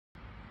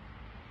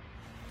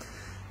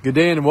Good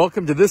day and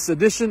welcome to this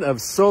edition of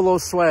Solo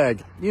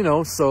Swag. You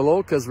know,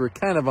 solo because we're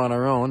kind of on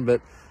our own,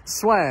 but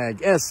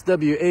swag,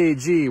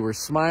 S-W-A-G. We're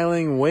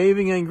smiling,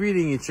 waving, and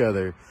greeting each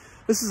other.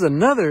 This is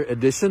another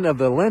edition of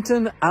the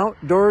Lenten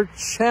Outdoor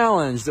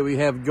Challenge that we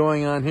have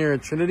going on here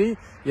at Trinity.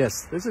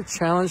 Yes, there's a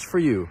challenge for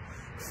you.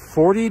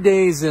 40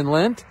 days in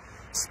Lent,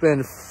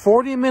 spend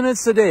 40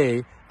 minutes a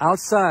day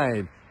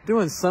outside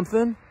doing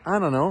something, I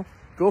don't know,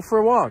 go for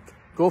a walk,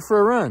 go for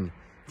a run.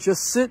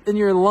 Just sit in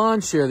your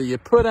lawn chair that you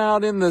put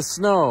out in the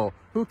snow.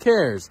 Who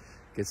cares?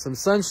 Get some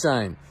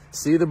sunshine.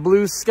 See the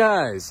blue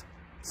skies.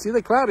 See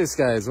the cloudy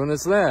skies when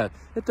it's that.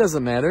 It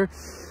doesn't matter.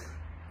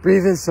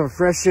 Breathe in some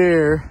fresh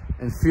air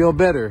and feel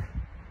better.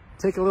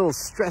 Take a little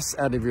stress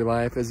out of your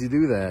life as you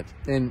do that.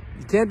 And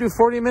you can't do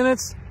 40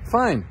 minutes?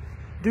 Fine.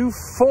 Do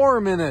 4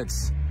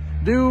 minutes.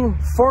 Do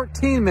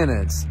 14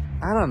 minutes.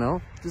 I don't know.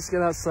 Just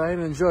get outside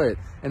and enjoy it.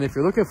 And if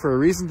you're looking for a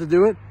reason to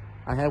do it,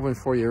 I have one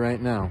for you right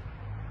now.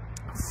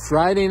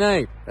 Friday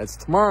night, that's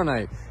tomorrow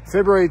night,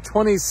 February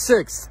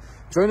 26th.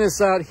 Join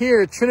us out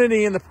here at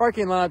Trinity in the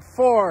parking lot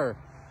for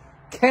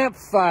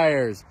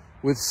campfires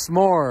with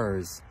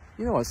s'mores.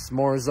 You know what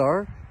s'mores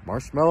are?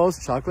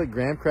 Marshmallows, chocolate,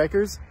 graham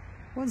crackers.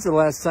 When's the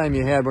last time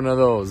you had one of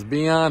those?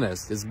 Be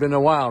honest. It's been a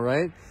while,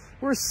 right?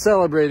 We're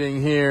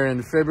celebrating here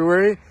in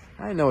February.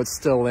 I know it's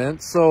still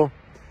Lent, so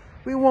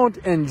we won't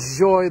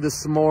enjoy the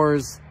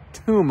s'mores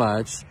too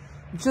much,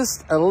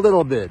 just a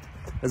little bit,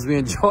 as we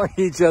enjoy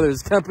each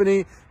other's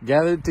company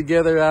gathered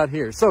together out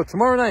here. So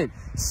tomorrow night,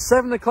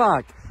 7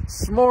 o'clock,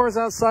 s'mores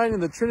outside in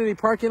the Trinity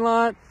parking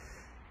lot.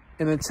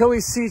 And until we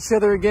see each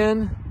other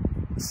again,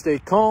 stay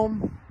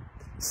calm,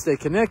 stay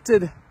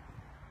connected,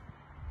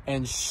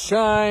 and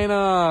shine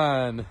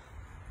on.